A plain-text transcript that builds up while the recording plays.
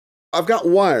I've got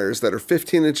wires that are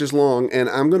 15 inches long, and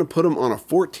I'm going to put them on a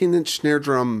 14-inch snare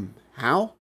drum.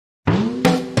 How?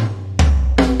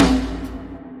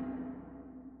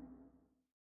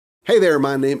 Hey there,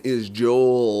 my name is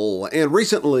Joel, and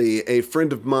recently a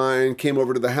friend of mine came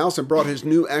over to the house and brought his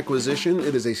new acquisition.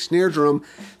 It is a snare drum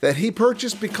that he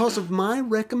purchased because of my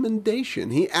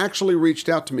recommendation. He actually reached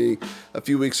out to me a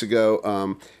few weeks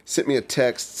ago, sent me a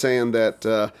text saying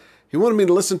that he wanted me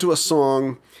to listen to a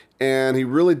song, and he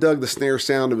really dug the snare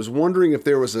sound and was wondering if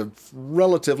there was a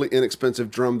relatively inexpensive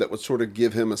drum that would sort of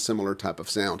give him a similar type of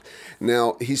sound.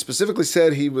 Now, he specifically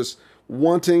said he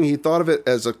thought of it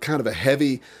as a kind of a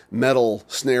heavy metal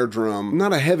snare drum.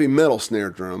 Not a heavy metal snare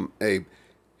drum, a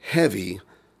heavy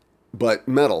but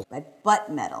metal.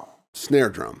 But metal. Snare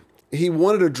drum. He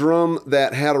wanted a drum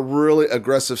that had a really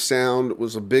aggressive sound,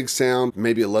 was a big sound,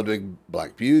 maybe a Ludwig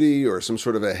Black Beauty or some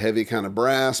sort of a heavy kind of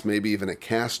brass, maybe even a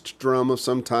cast drum of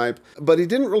some type. But he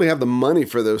didn't really have the money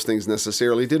for those things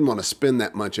necessarily. He didn't want to spend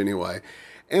that much anyway.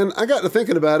 And I got to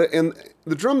thinking about it, and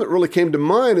the drum that really came to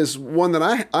mind is one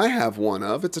that I have one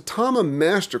of. It's a Tama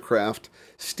Mastercraft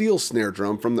steel snare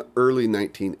drum from the early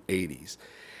 1980s.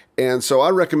 And so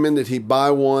I recommended he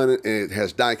buy one. It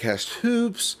has die-cast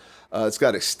hoops. It's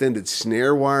got extended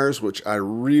snare wires, which I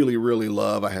really, really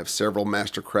love. I have several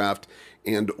Mastercraft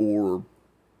and or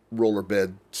roller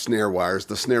bed snare wires,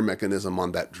 the snare mechanism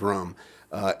on that drum.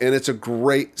 And it's a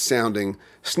great sounding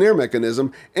snare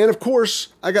mechanism. And of course,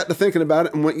 I got to thinking about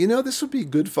it and went, this would be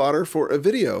good fodder for a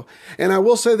video. And I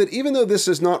will say that even though this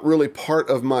is not really part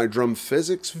of my drum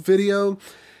physics video,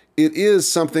 it is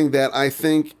something that I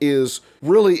think is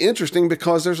really interesting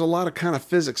because there's a lot of kind of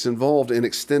physics involved in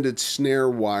extended snare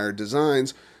wire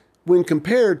designs when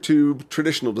compared to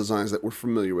traditional designs that we're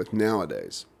familiar with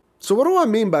nowadays. So what do I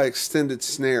mean by extended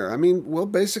snare? Well,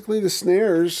 basically the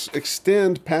snares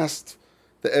extend past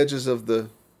the edges of the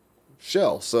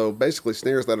shell. So basically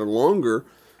snares that are longer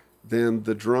than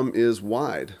the drum is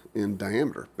wide in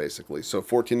diameter, basically. So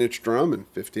 14-inch drum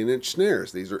and 15-inch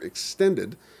snares. These are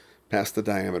extended past the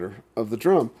diameter of the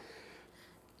drum.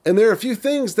 And there are a few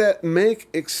things that make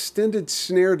extended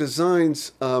snare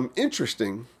designs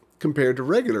interesting compared to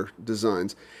regular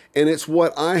designs. And it's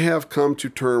what I have come to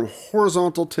term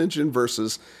horizontal tension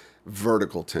versus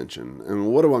vertical tension. And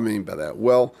what do I mean by that?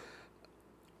 Well,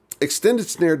 extended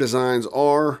snare designs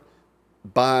are,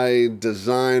 by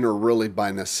design or really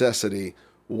by necessity,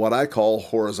 what I call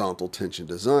horizontal tension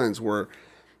designs, where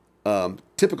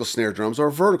typical snare drums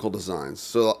are vertical designs.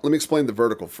 So let me explain the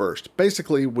vertical first.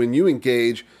 Basically, when you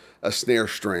engage a snare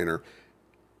strainer,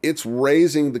 it's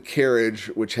raising the carriage,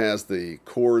 which has the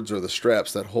cords or the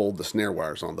straps that hold the snare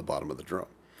wires on the bottom of the drum.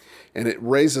 And it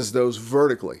raises those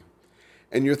vertically.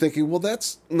 And you're thinking, well,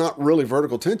 that's not really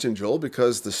vertical tension, Joel,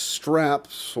 because the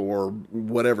straps or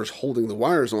whatever's holding the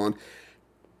wires on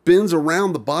bends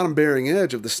around the bottom bearing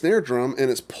edge of the snare drum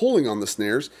and it's pulling on the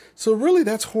snares. So really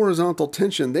that's horizontal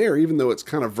tension there, even though it's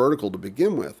kind of vertical to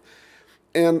begin with.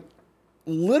 And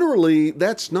literally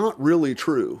that's not really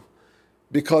true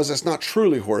because it's not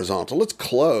truly horizontal. It's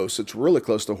close. It's really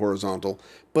close to horizontal,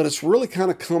 but it's really kind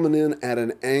of coming in at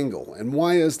an angle. And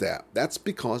why is that? That's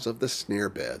because of the snare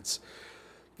beds.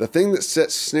 The thing that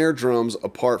sets snare drums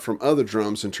apart from other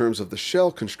drums in terms of the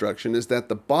shell construction is that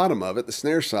the bottom of it, the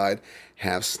snare side,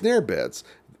 have snare beds.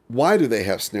 Why do they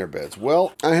have snare beds?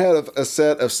 Well, I have a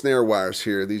set of snare wires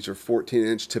here. These are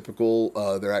 14-inch typical.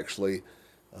 They're actually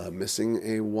missing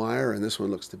a wire, and this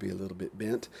one looks to be a little bit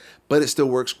bent, but it still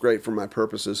works great for my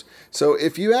purposes. So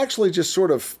if you actually just sort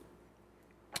of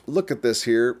look at this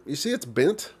here, you see it's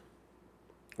bent,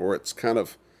 or it's kind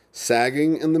of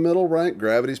sagging in the middle, right?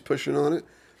 Gravity's pushing on it.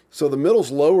 So the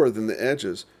middle's lower than the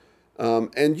edges.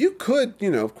 And you could,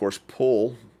 of course,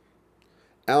 pull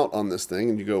out on this thing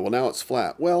and you go, well, now it's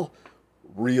flat. Well,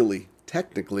 really,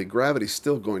 technically, gravity's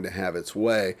still going to have its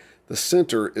way. The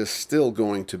center is still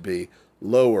going to be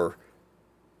lower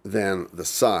than the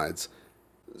sides.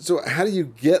 So how do you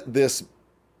get this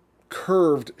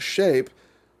curved shape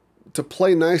to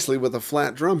play nicely with a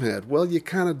flat drum head? Well, you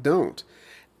kind of don't.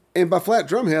 And by flat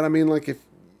drum head, I mean like if,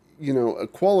 a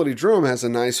quality drum has a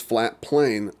nice flat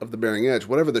plane of the bearing edge,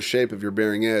 whatever the shape of your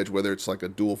bearing edge, whether it's like a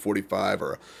dual 45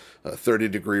 or a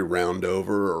 30-degree round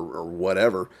over or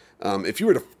whatever. If you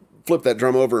were to flip that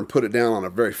drum over and put it down on a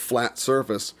very flat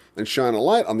surface and shine a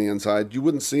light on the inside, you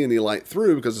wouldn't see any light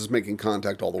through because it's making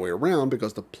contact all the way around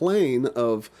because the plane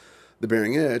of the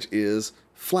bearing edge is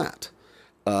flat.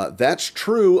 That's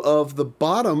true of the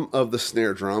bottom of the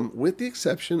snare drum, with the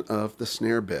exception of the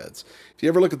snare beds. If you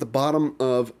ever look at the bottom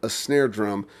of a snare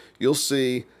drum, you'll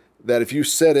see that if you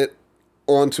set it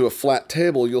onto a flat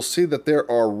table, you'll see that there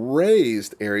are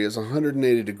raised areas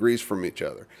 180 degrees from each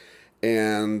other.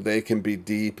 And they can be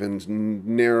deep and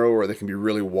narrow, or they can be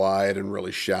really wide and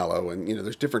really shallow. And,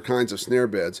 there's different kinds of snare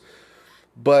beds.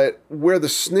 But where the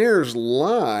snares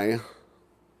lie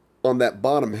on that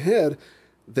bottom head,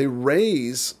 they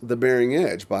raise the bearing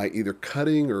edge by either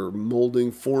cutting or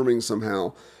molding, forming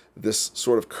somehow this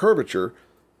sort of curvature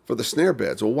for the snare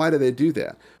beds. Well, why do they do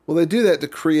that? Well, they do that to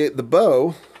create the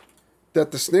bow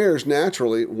that the snares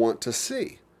naturally want to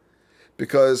see.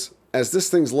 Because as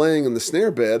this thing's laying in the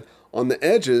snare bed, on the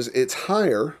edges, it's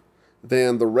higher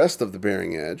than the rest of the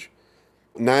bearing edge.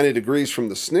 90 degrees from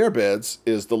the snare beds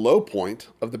is the low point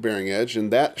of the bearing edge,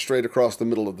 and that straight across the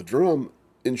middle of the drum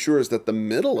ensures that the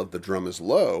middle of the drum is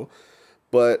low,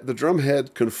 but the drum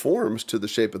head conforms to the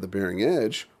shape of the bearing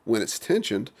edge when it's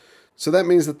tensioned. So that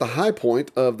means that the high point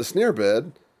of the snare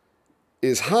bed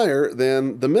is higher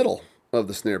than the middle of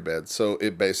the snare bed. So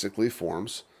it basically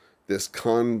forms this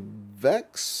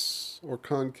convex or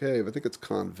concave. I think it's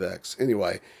convex.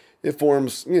 Anyway, it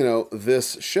forms,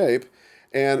 this shape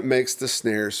and makes the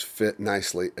snares fit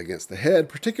nicely against the head,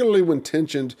 particularly when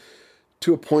tensioned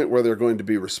to a point where they're going to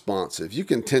be responsive. You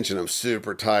can tension them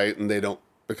super tight and they don't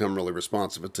become really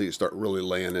responsive until you start really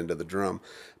laying into the drum.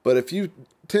 But if you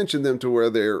tension them to where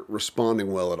they're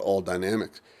responding well at all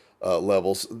dynamic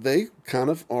levels, they kind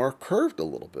of are curved a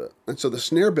little bit. And so the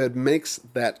snare bed makes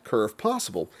that curve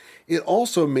possible. It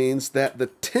also means that the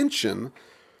tension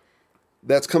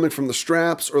that's coming from the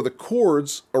straps or the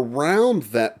cords around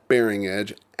that bearing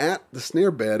edge at the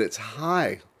snare bed, it's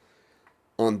high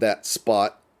on that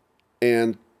spot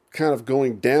and kind of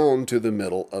going down to the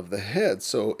middle of the head.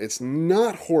 So it's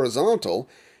not horizontal,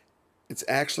 it's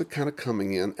actually kind of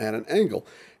coming in at an angle.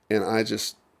 And I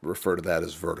just refer to that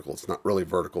as vertical. It's not really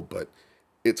vertical, but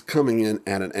it's coming in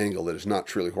at an angle that is not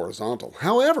truly horizontal.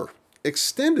 However,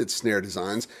 extended snare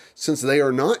designs, since they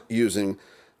are not using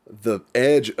the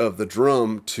edge of the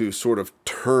drum to sort of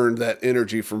turn that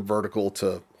energy from vertical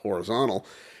to horizontal,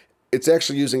 it's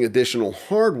actually using additional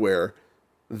hardware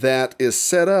that is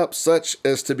set up such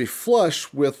as to be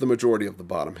flush with the majority of the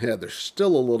bottom head. There's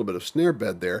still a little bit of snare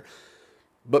bed there,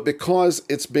 but because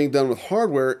it's being done with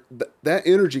hardware, that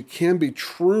energy can be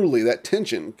truly, that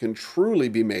tension can truly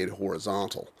be made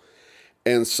horizontal.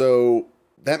 And so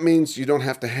that means you don't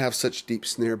have to have such deep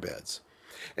snare beds.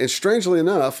 And strangely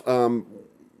enough,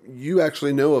 you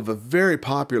actually know of a very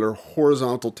popular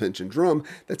horizontal tension drum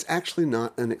that's actually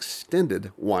not an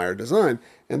extended wire design,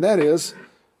 and that is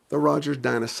the Rogers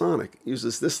Dynasonic. It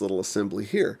uses this little assembly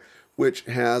here, which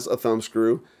has a thumb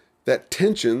screw that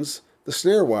tensions the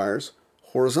snare wires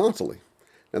horizontally.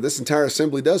 Now, this entire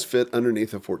assembly does fit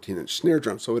underneath a 14-inch snare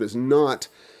drum, so it is not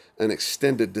an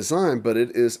extended design, but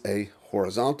it is a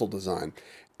horizontal design.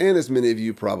 And as many of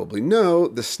you probably know,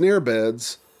 the snare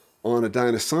beds on a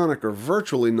Dynasonic are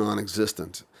virtually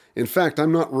non-existent. In fact,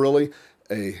 I'm not really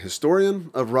a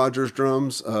historian of Rogers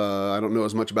drums. I don't know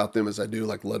as much about them as I do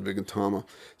like Ludwig and Tama,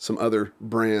 some other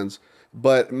brands.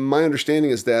 But my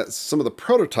understanding is that some of the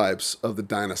prototypes of the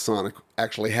Dynasonic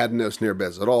actually had no snare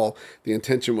beds at all. The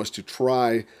intention was to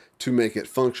try to make it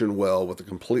function well with a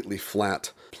completely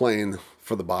flat plane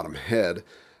for the bottom head.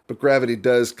 But gravity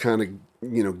does kind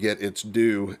of, get its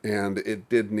due, and it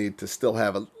did need to still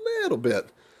have a little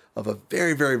bit of a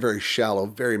very, very, very shallow,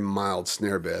 very mild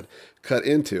snare bed cut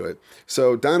into it.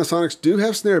 So Dynasonics do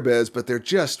have snare beds, but they're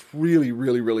just really,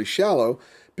 really, really shallow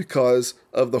because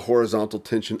of the horizontal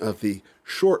tension of the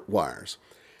short wires.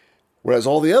 Whereas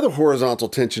all the other horizontal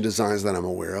tension designs that I'm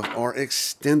aware of are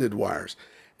extended wires.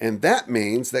 And that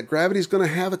means that gravity is going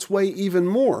to have its way even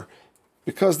more.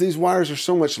 Because these wires are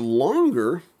so much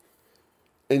longer,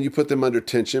 and you put them under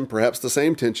tension, perhaps the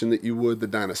same tension that you would the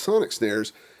Dynasonic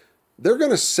snares, they're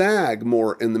going to sag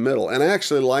more in the middle. And I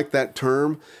actually like that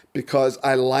term because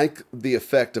I like the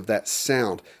effect of that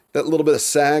sound. That little bit of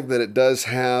sag that it does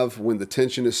have when the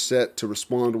tension is set to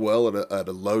respond well at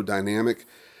a low dynamic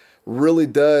really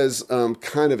does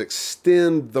kind of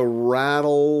extend the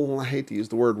rattle. I hate to use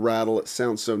the word rattle. It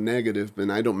sounds so negative,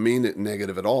 and I don't mean it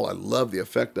negative at all. I love the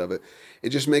effect of it. It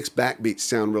just makes backbeats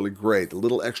sound really great. A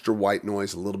little extra white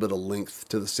noise, a little bit of length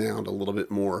to the sound, a little bit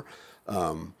more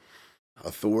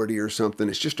authority or something.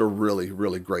 It's just a really,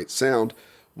 really great sound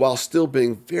while still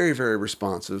being very, very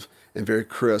responsive and very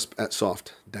crisp at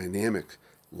soft dynamic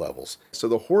levels. So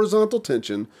the horizontal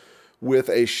tension with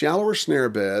a shallower snare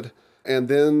bed and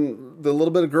then the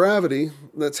little bit of gravity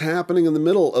that's happening in the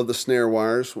middle of the snare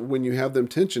wires when you have them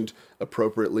tensioned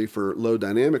appropriately for low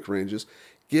dynamic ranges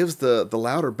gives the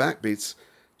louder backbeats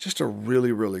just a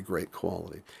really, really great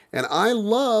quality. And I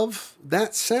love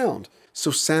that sound.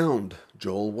 So sound,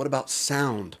 Joel, what about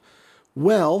sound?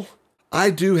 Well, I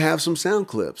do have some sound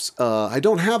clips. I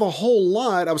don't have a whole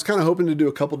lot. I was kind of hoping to do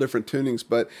a couple different tunings,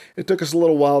 but it took us a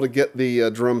little while to get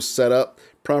the drums set up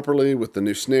properly with the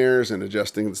new snares and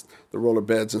adjusting the roller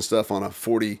beds and stuff on a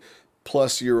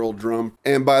 40-plus-year-old drum.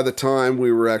 And by the time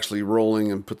we were actually rolling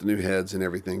and put the new heads and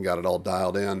everything, got it all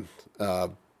dialed in,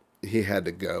 he had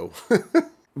to go.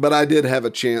 But I did have a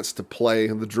chance to play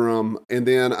the drum, and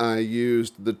then I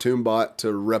used the TuneBot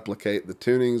to replicate the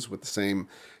tunings with the same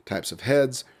types of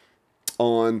heads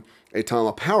on a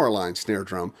Tama Powerline snare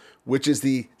drum, which is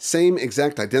the same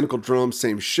exact identical drum,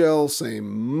 same shell,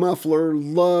 same muffler,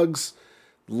 lugs,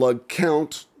 lug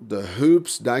count, the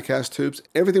hoops, die-cast hoops.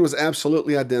 Everything was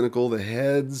absolutely identical, the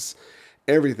heads,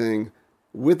 everything,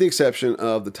 with the exception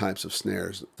of the types of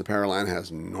snares. The Powerline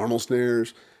has normal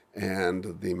snares,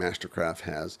 and the Mastercraft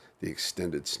has the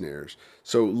extended snares.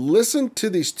 So listen to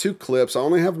these two clips. I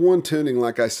only have one tuning,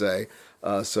 like I say.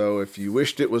 So if you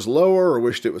wished it was lower or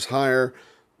wished it was higher,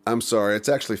 I'm sorry. It's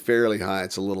actually fairly high.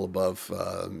 It's a little above,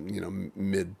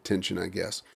 mid-tension, I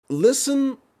guess.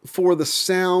 Listen for the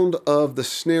sound of the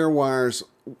snare wires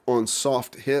on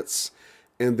soft hits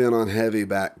and then on heavy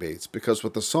backbeats. Because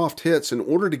with the soft hits, in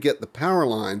order to get the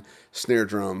Powerline snare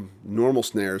drum, normal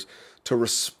snares, to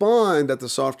respond at the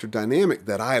softer dynamic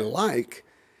that I like,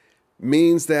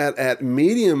 means that at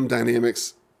medium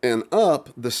dynamics and up,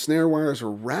 the snare wires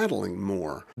are rattling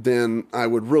more than I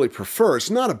would really prefer. It's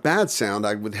not a bad sound.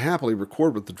 I would happily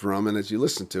record with the drum, and as you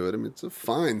listen to it, I mean, it's a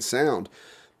fine sound.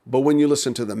 But when you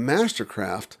listen to the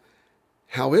Mastercraft,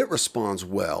 how it responds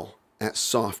well at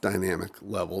soft dynamic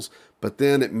levels, but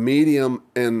then at medium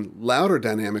and louder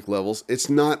dynamic levels, it's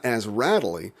not as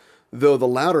rattly, though the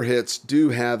louder hits do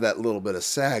have that little bit of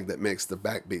sag that makes the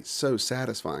backbeat so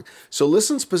satisfying. So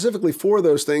listen specifically for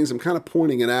those things. I'm kind of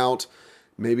pointing it out.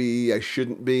 Maybe I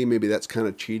shouldn't be. Maybe that's kind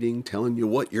of cheating, telling you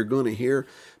what you're going to hear.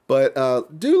 But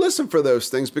do listen for those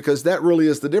things, because that really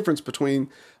is the difference between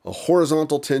a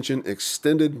horizontal tension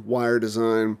extended wire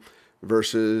design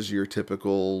versus your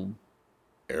typical,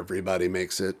 everybody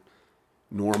makes it,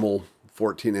 normal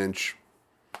 14-inch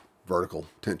vertical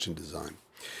tension design.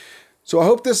 So I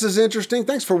hope this is interesting.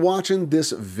 Thanks for watching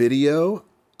this video.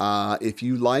 If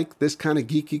you like this kind of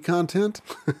geeky content,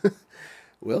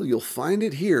 well, you'll find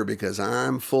it here because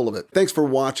I'm full of it. Thanks for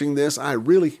watching this. I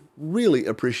really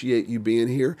appreciate you being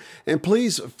here. And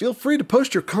please feel free to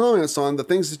post your comments on the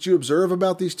things that you observe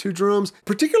about these two drums.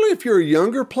 Particularly if you're a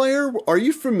younger player, are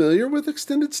you familiar with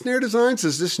extended snare designs?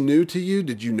 Is this new to you?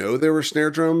 Did you know there were snare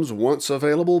drums once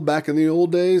available back in the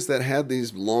old days that had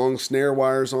these long snare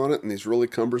wires on it and these really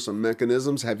cumbersome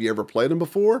mechanisms? Have you ever played them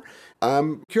before?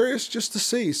 I'm curious just to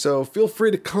see, so feel free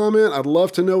to comment. I'd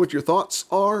love to know what your thoughts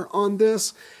are on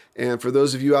this. And for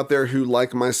those of you out there who,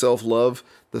 like myself, love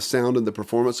the sound and the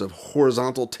performance of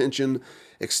horizontal tension,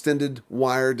 extended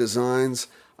wire designs,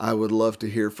 I would love to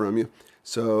hear from you.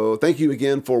 So thank you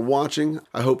again for watching.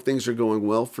 I hope things are going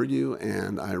well for you,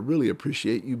 and I really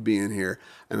appreciate you being here,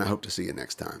 and I hope to see you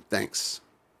next time. Thanks.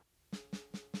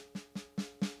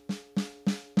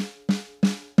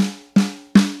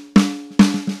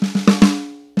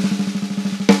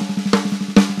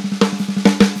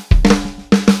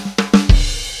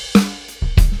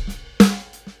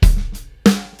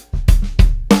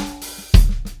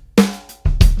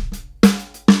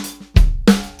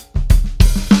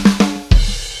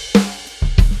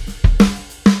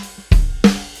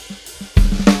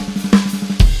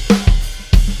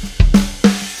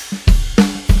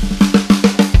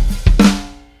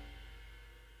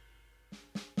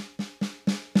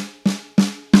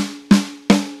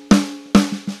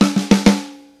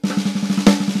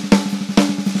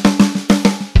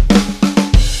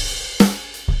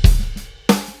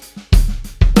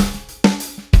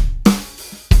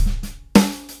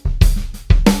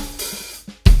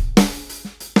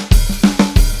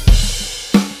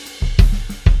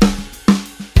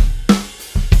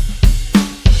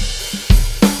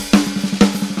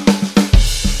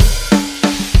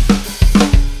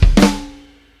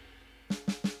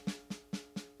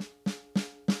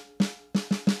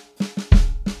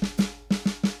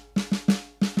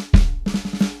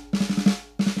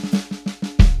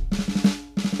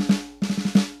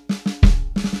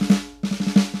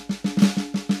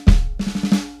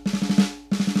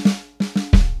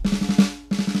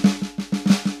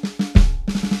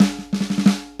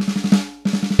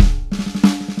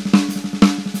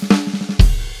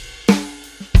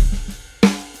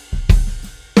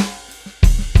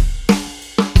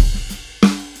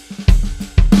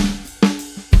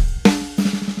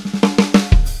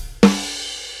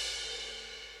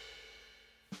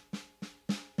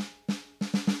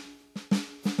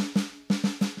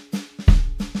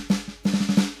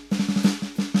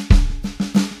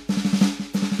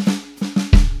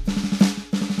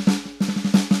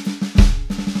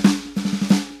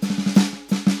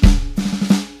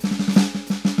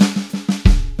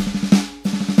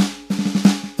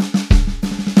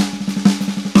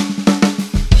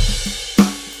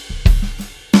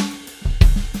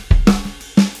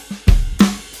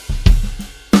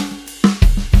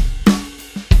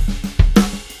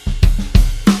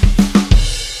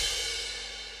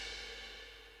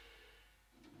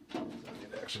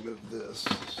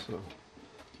 So,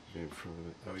 in front of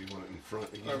it. Oh, you want it in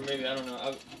front again? Or maybe, I don't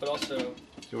know. But also... Do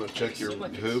you want to check your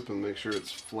hoop and make sure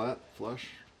it's flat, flush?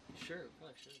 Sure,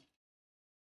 probably should.